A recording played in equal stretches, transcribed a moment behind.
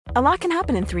A lot can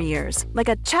happen in 3 years, like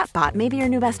a chatbot may be your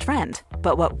new best friend.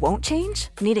 But what won't change?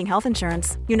 Needing health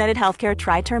insurance. United Healthcare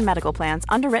Tri-Term Medical Plans,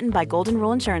 underwritten by Golden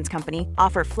Rule Insurance Company,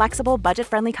 offer flexible,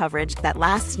 budget-friendly coverage that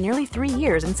lasts nearly 3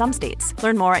 years in some states.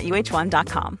 Learn more at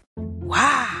uh1.com.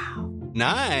 Wow.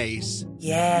 Nice.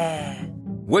 Yeah.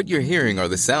 What you're hearing are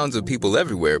the sounds of people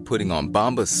everywhere putting on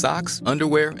Bombas socks,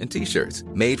 underwear, and T-shirts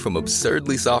made from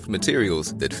absurdly soft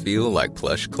materials that feel like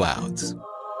plush clouds.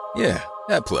 Yeah,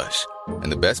 that plush.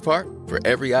 And the best part? For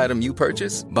every item you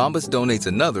purchase, Bombas donates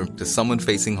another to someone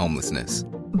facing homelessness.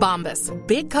 Bombas.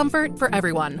 Big comfort for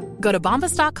everyone. Go to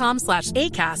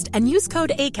bombas.com/ACAST and use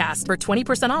code ACAST for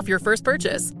 20% off your first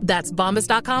purchase. That's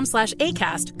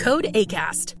bombas.com/ACAST. Code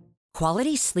ACAST.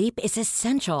 Quality sleep is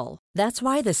essential. That's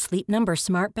why the Sleep Number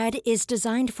Smart Bed is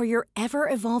designed for your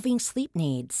ever-evolving sleep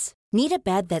needs. Need a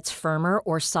bed that's firmer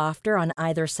or softer on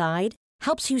either side?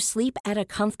 Helps you sleep at a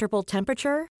comfortable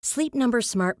temperature? Sleep Number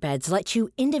Smart Beds let you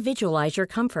individualize your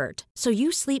comfort, so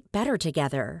you sleep better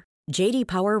together. J.D.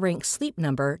 Power ranks Sleep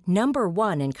Number number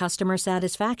 1 in customer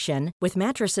satisfaction with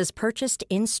mattresses purchased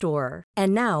in-store.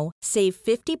 And now, save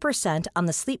 50% on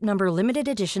the Sleep Number Limited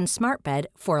Edition Smart Bed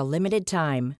for a limited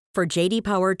time. For J.D.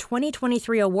 Power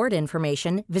 2023 award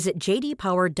information, visit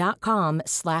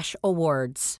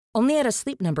jdpower.com/awards. Only at a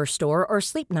Sleep Number store or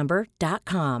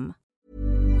sleepnumber.com.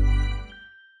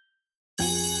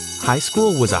 High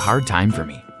school was a hard time for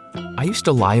me. I used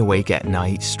to lie awake at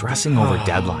night stressing over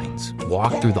deadlines,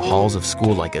 walk through the halls of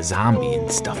school like a zombie,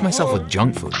 and stuff myself with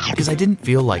junk food because I didn't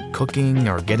feel like cooking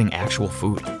or getting actual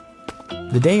food.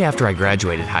 The day after I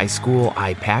graduated high school,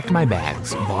 I packed my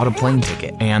bags, bought a plane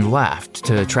ticket, and left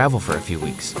to travel for a few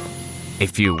weeks. A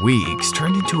few weeks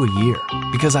turned into a year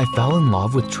because I fell in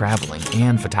love with traveling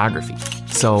and photography.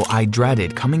 So I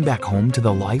dreaded coming back home to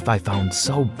the life I found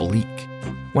so bleak.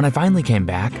 When I finally came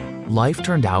back, life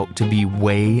turned out to be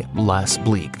way less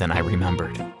bleak than I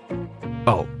remembered.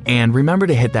 Oh, and remember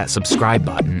to hit that subscribe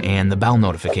button and the bell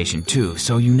notification too,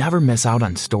 so you never miss out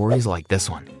on stories like this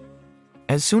one.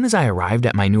 As soon as I arrived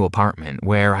at my new apartment,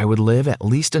 where I would live at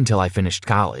least until I finished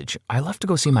college, I left to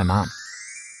go see my mom.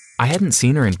 I hadn't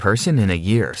seen her in person in a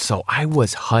year, so I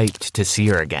was hyped to see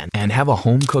her again and have a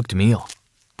home-cooked meal.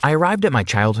 I arrived at my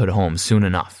childhood home soon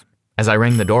enough. As I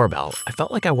rang the doorbell, I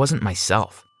felt like I wasn't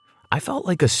myself. I felt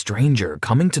like a stranger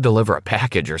coming to deliver a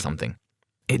package or something.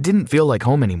 It didn't feel like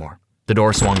home anymore. The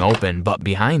door swung open, but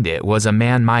behind it was a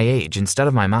man my age instead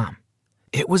of my mom.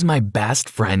 It was my best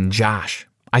friend, Josh.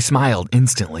 I smiled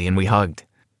instantly and we hugged.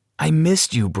 "I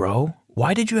missed you, bro.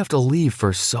 Why did you have to leave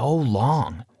for so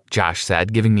long?" Josh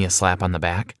said, giving me a slap on the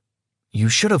back. "You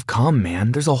should have come,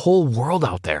 man. There's a whole world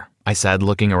out there," I said,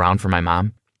 looking around for my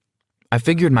mom. I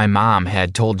figured my mom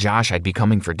had told Josh I'd be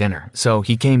coming for dinner, so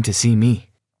he came to see me.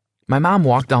 My mom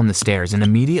walked down the stairs and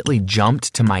immediately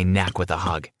jumped to my neck with a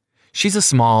hug. She's a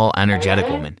small, energetic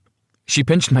woman. She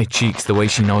pinched my cheeks the way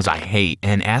she knows I hate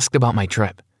and asked about my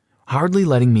trip, hardly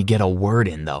letting me get a word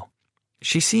in, though.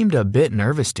 She seemed a bit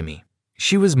nervous to me.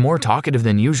 She was more talkative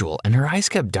than usual, and her eyes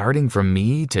kept darting from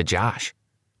me to Josh.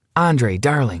 "Andre,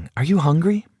 darling, are you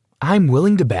hungry? I'm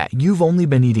willing to bet you've only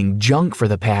been eating junk for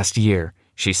the past year,"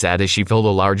 she said as she filled a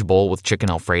large bowl with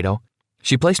chicken Alfredo.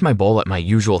 She placed my bowl at my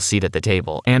usual seat at the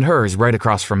table, and hers right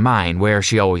across from mine where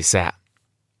she always sat.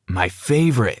 "My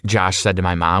favorite," Josh said to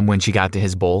my mom when she got to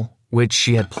his bowl, which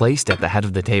she had placed at the head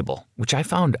of the table, which I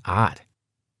found odd.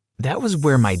 That was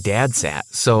where my dad sat,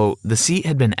 so the seat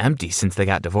had been empty since they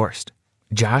got divorced.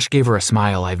 Josh gave her a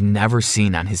smile I've never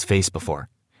seen on his face before.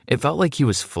 It felt like he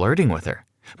was flirting with her,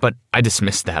 but I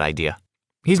dismissed that idea.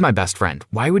 He's my best friend.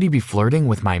 Why would he be flirting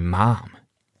with my mom?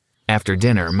 After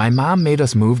dinner, my mom made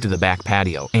us move to the back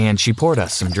patio, and she poured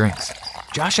us some drinks.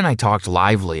 Josh and I talked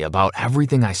lively about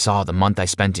everything I saw the month I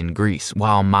spent in Greece,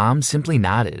 while Mom simply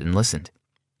nodded and listened.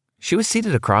 She was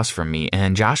seated across from me,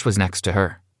 and Josh was next to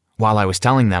her. While I was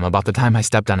telling them about the time I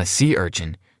stepped on a sea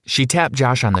urchin, she tapped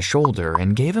Josh on the shoulder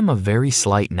and gave him a very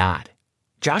slight nod.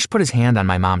 Josh put his hand on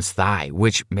my mom's thigh,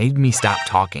 which made me stop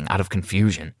talking out of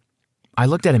confusion. I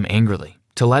looked at him angrily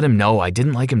to let him know I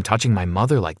didn't like him touching my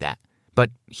mother like that, but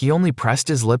he only pressed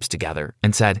his lips together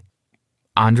and said,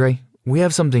 "Andre, we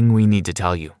have something we need to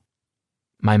tell you."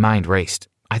 My mind raced.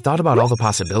 I thought about all the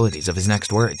possibilities of his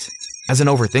next words. As an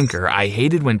overthinker, I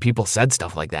hated when people said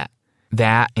stuff like that.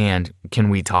 That and "can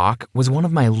we talk" was one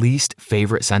of my least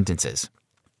favorite sentences.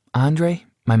 "Andre,"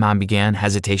 my mom began,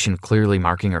 hesitation clearly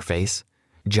marking her face,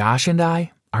 "Josh and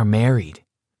I are married."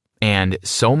 And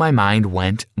so my mind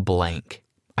went blank.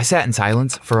 I sat in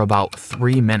silence for about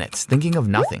 3 minutes, thinking of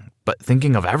nothing, but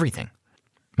thinking of everything.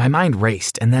 My mind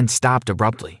raced and then stopped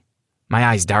abruptly. My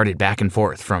eyes darted back and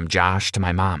forth from Josh to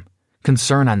my mom,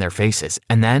 concern on their faces,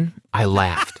 and then I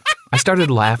laughed. I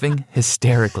started laughing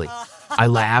hysterically. I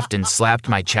laughed and slapped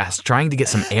my chest, trying to get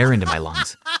some air into my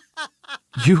lungs.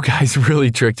 You guys really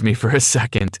tricked me for a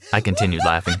second, I continued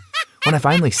laughing. When I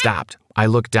finally stopped, I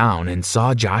looked down and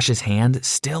saw Josh's hand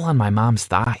still on my mom's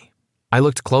thigh. I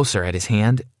looked closer at his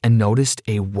hand and noticed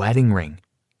a wedding ring.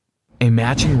 A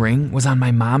matching ring was on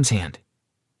my mom's hand.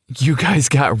 You guys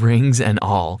got rings and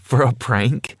all for a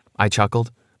prank? I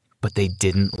chuckled, but they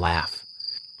didn't laugh.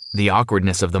 The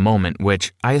awkwardness of the moment,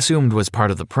 which I assumed was part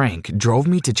of the prank, drove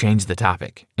me to change the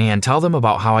topic and tell them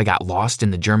about how I got lost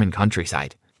in the German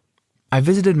countryside. I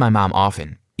visited my mom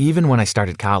often, even when I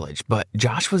started college, but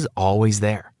Josh was always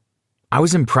there. I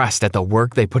was impressed at the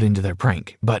work they put into their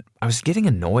prank, but I was getting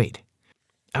annoyed.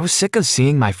 I was sick of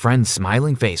seeing my friend's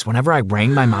smiling face whenever I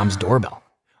rang my mom's doorbell.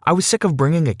 I was sick of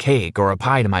bringing a cake or a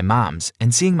pie to my mom's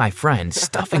and seeing my friend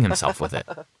stuffing himself with it.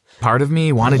 Part of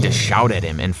me wanted to shout at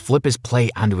him and flip his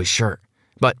plate onto his shirt,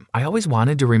 but I always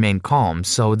wanted to remain calm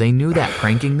so they knew that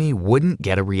pranking me wouldn't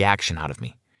get a reaction out of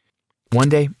me. One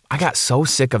day, I got so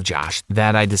sick of Josh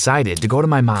that I decided to go to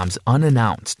my mom's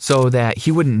unannounced so that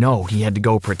he wouldn't know he had to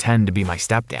go pretend to be my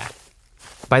stepdad.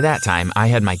 By that time, I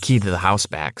had my key to the house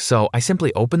back, so I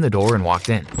simply opened the door and walked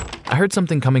in. I heard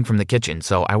something coming from the kitchen,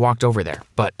 so I walked over there,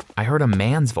 but I heard a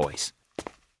man's voice.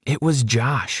 It was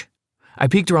Josh. I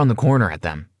peeked around the corner at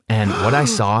them, and what I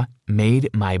saw made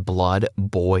my blood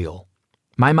boil.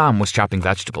 My mom was chopping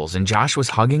vegetables, and Josh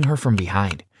was hugging her from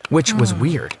behind, which was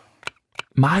weird.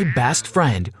 My best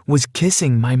friend was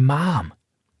kissing my mom.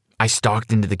 I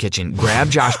stalked into the kitchen,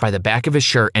 grabbed Josh by the back of his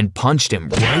shirt, and punched him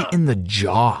right in the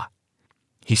jaw.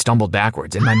 He stumbled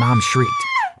backwards, and my mom shrieked.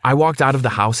 I walked out of the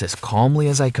house as calmly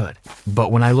as I could,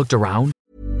 but when I looked around...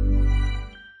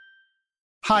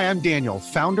 Hi, I'm Daniel,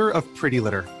 founder of Pretty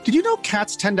Litter. Did you know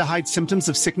cats tend to hide symptoms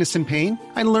of sickness and pain?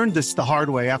 I learned this the hard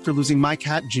way after losing my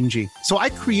cat, Gingy. So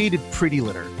I created Pretty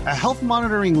Litter, a health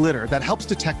monitoring litter that helps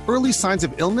detect early signs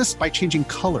of illness by changing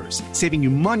colors, saving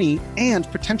you money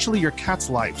and potentially your cat's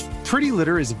life. Pretty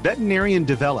Litter is veterinarian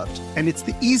developed, and it's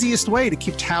the easiest way to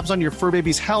keep tabs on your fur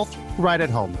baby's health right at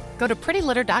home. Go to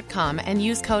prettylitter.com and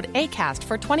use code ACAST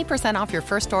for 20% off your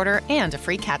first order and a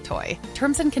free cat toy.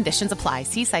 Terms and conditions apply.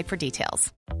 See site for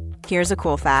details. Here's a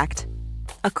cool fact.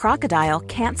 A crocodile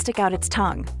can't stick out its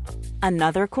tongue.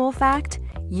 Another cool fact,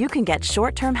 you can get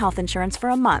short-term health insurance for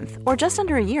a month or just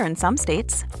under a year in some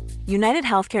states. United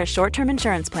Healthcare short-term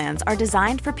insurance plans are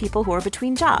designed for people who are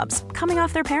between jobs, coming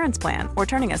off their parents' plan, or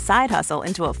turning a side hustle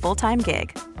into a full-time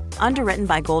gig. Underwritten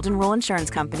by Golden Rule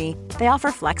Insurance Company, they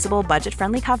offer flexible,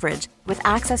 budget-friendly coverage with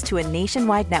access to a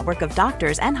nationwide network of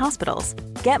doctors and hospitals.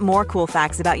 Get more cool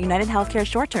facts about United Healthcare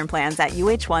short-term plans at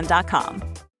uh1.com.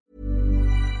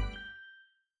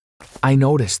 I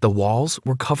noticed the walls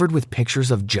were covered with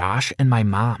pictures of Josh and my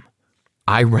mom.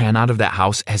 I ran out of that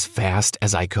house as fast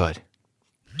as I could.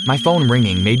 My phone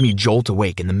ringing made me jolt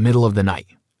awake in the middle of the night.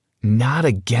 Not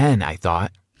again, I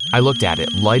thought. I looked at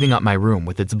it, lighting up my room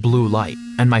with its blue light,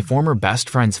 and my former best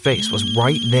friend's face was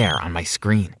right there on my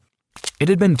screen. It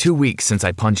had been 2 weeks since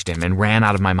I punched him and ran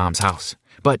out of my mom's house,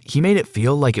 but he made it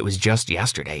feel like it was just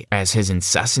yesterday as his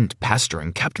incessant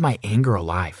pestering kept my anger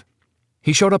alive.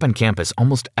 He showed up on campus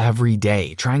almost every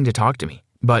day trying to talk to me,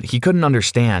 but he couldn't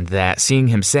understand that seeing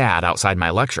him sad outside my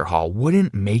lecture hall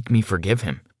wouldn't make me forgive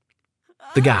him.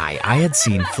 The guy I had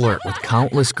seen flirt with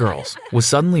countless girls was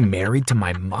suddenly married to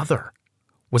my mother.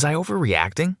 Was I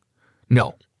overreacting?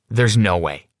 No, there's no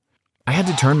way. I had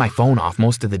to turn my phone off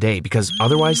most of the day because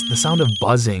otherwise the sound of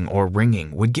buzzing or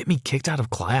ringing would get me kicked out of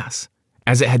class,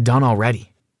 as it had done already.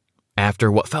 After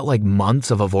what felt like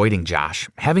months of avoiding Josh,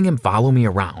 having him follow me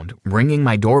around, ringing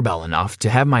my doorbell enough to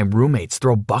have my roommates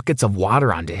throw buckets of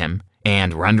water onto him,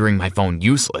 and rendering my phone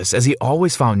useless as he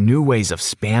always found new ways of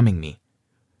spamming me,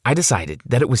 I decided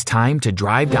that it was time to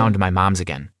drive down to my mom's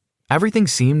again. Everything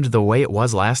seemed the way it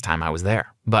was last time I was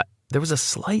there, but there was a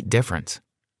slight difference.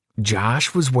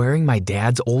 Josh was wearing my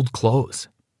dad's old clothes.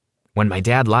 When my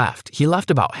dad left, he left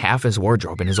about half his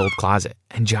wardrobe in his old closet,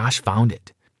 and Josh found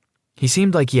it. He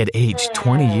seemed like he had aged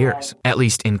 20 years, at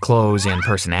least in clothes and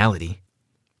personality.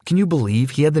 Can you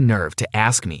believe he had the nerve to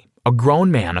ask me, a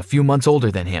grown man a few months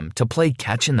older than him, to play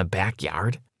catch in the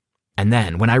backyard? And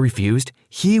then, when I refused,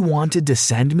 he wanted to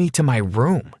send me to my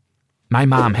room. My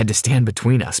mom had to stand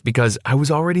between us because I was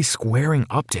already squaring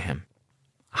up to him.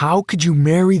 How could you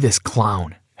marry this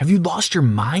clown? Have you lost your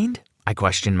mind? I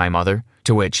questioned my mother,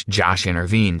 to which Josh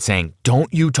intervened, saying,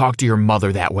 "Don't you talk to your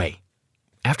mother that way."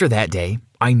 After that day,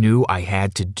 I knew I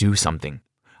had to do something.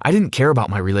 I didn't care about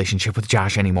my relationship with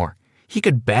Josh anymore. He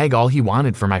could beg all he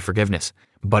wanted for my forgiveness,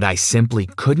 but I simply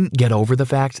couldn't get over the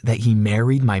fact that he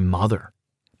married my mother.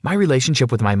 My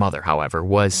relationship with my mother, however,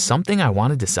 was something I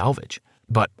wanted to salvage.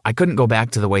 But I couldn't go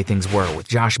back to the way things were with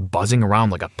Josh buzzing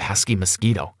around like a pesky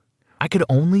mosquito. I could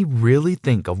only really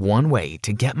think of one way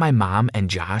to get my mom and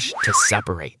Josh to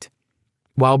separate.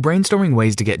 While brainstorming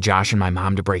ways to get Josh and my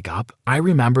mom to break up, I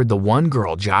remembered the one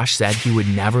girl Josh said he would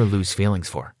never lose feelings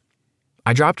for.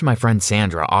 I dropped my friend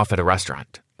Sandra off at a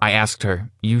restaurant. I asked her,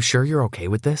 "You sure you're okay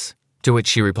with this?" To which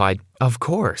she replied, "Of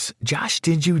course, Josh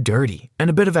did you dirty, and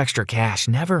a bit of extra cash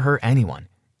never hurt anyone,"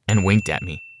 and winked at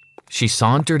me. She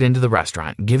sauntered into the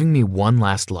restaurant, giving me one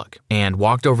last look, and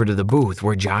walked over to the booth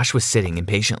where Josh was sitting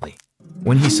impatiently.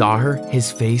 When he saw her,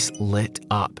 his face lit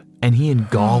up, and he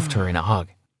engulfed her in a hug.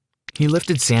 He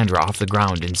lifted Sandra off the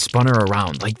ground and spun her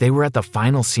around like they were at the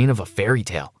final scene of a fairy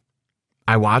tale.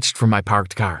 I watched from my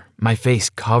parked car, my face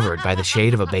covered by the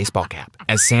shade of a baseball cap,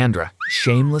 as Sandra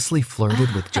shamelessly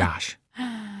flirted with Josh.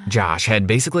 Josh had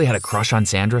basically had a crush on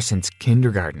Sandra since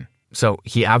kindergarten, so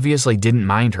he obviously didn't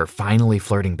mind her finally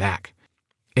flirting back.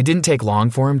 It didn't take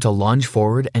long for him to lunge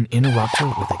forward and interrupt her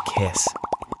with a kiss.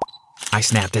 I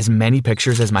snapped as many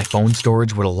pictures as my phone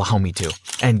storage would allow me to,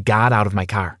 and got out of my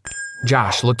car.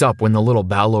 Josh looked up when the little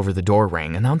bell over the door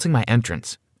rang, announcing my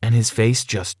entrance, and his face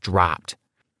just dropped.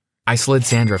 I slid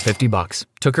Sandra $50,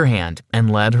 took her hand,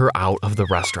 and led her out of the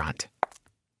restaurant.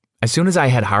 As soon as I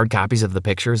had hard copies of the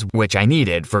pictures, which I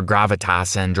needed for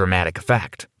gravitas and dramatic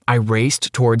effect, I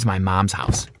raced towards my mom's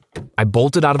house. I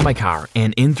bolted out of my car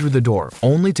and in through the door,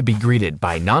 only to be greeted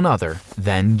by none other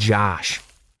than Josh.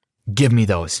 "Give me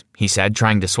those," he said,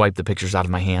 trying to swipe the pictures out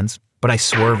of my hands, but I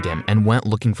swerved him and went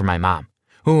looking for my mom,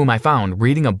 whom I found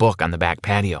reading a book on the back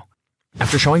patio.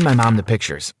 After showing my mom the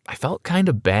pictures, I felt kind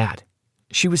of bad.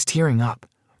 She was tearing up.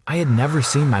 I had never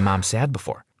seen my mom sad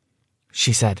before.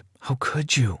 She said, "How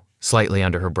could you?" slightly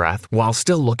under her breath, while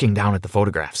still looking down at the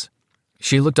photographs.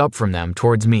 She looked up from them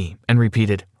towards me and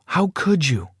repeated, "How could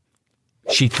you?"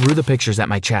 She threw the pictures at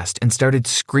my chest and started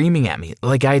screaming at me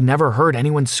like I had never heard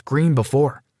anyone scream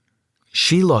before.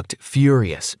 She looked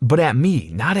furious, but at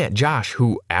me, not at Josh,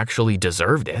 who actually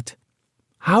deserved it.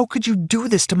 "How could you do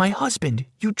this to my husband?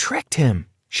 You tricked him,"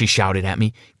 she shouted at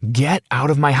me. "Get out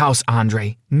of my house,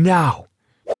 Andre, now."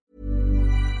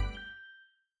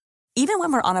 Even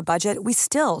when we're on a budget, we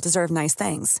still deserve nice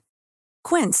things.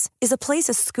 Quince is a place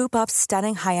to scoop up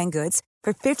stunning high-end goods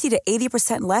for 50 to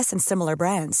 80% less than similar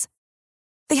brands.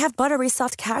 They have buttery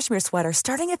soft cashmere sweaters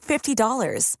starting at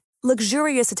 $50,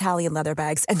 luxurious Italian leather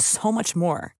bags, and so much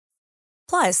more.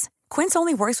 Plus, Quince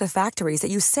only works with factories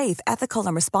that use safe, ethical,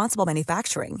 and responsible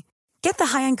manufacturing. Get the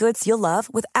high-end goods you'll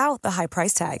love without the high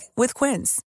price tag with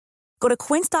Quince. Go to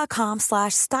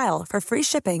quince.com/style for free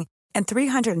shipping and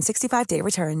 365-day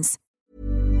returns.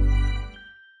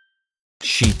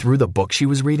 She threw the book she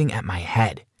was reading at my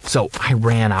head, so I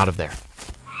ran out of there.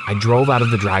 I drove out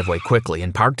of the driveway quickly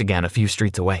and parked again a few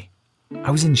streets away. I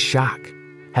was in shock.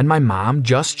 Had my mom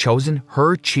just chosen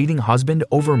her cheating husband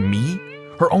over me,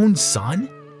 her own son?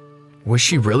 Was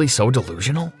she really so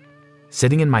delusional?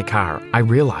 Sitting in my car, I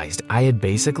realized I had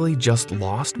basically just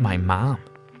lost my mom.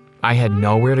 I had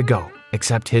nowhere to go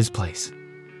except his place.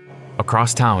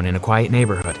 Across town in a quiet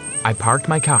neighborhood, I parked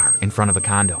my car in front of a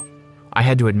condo. I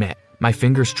had to admit, my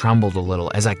fingers trembled a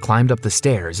little as I climbed up the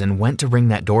stairs and went to ring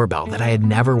that doorbell that I had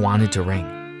never wanted to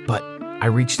ring. But I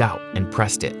reached out and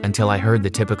pressed it until I heard the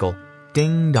typical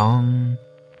ding dong.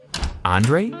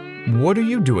 "Andre, what are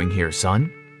you doing here,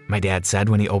 son?" my dad said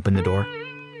when he opened the door.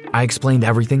 I explained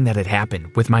everything that had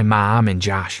happened with my mom and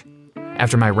Josh.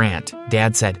 After my rant,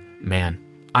 Dad said, "Man,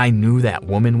 I knew that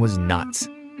woman was nuts."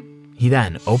 He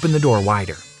then opened the door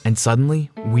wider, and suddenly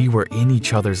we were in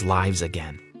each other's lives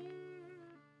again.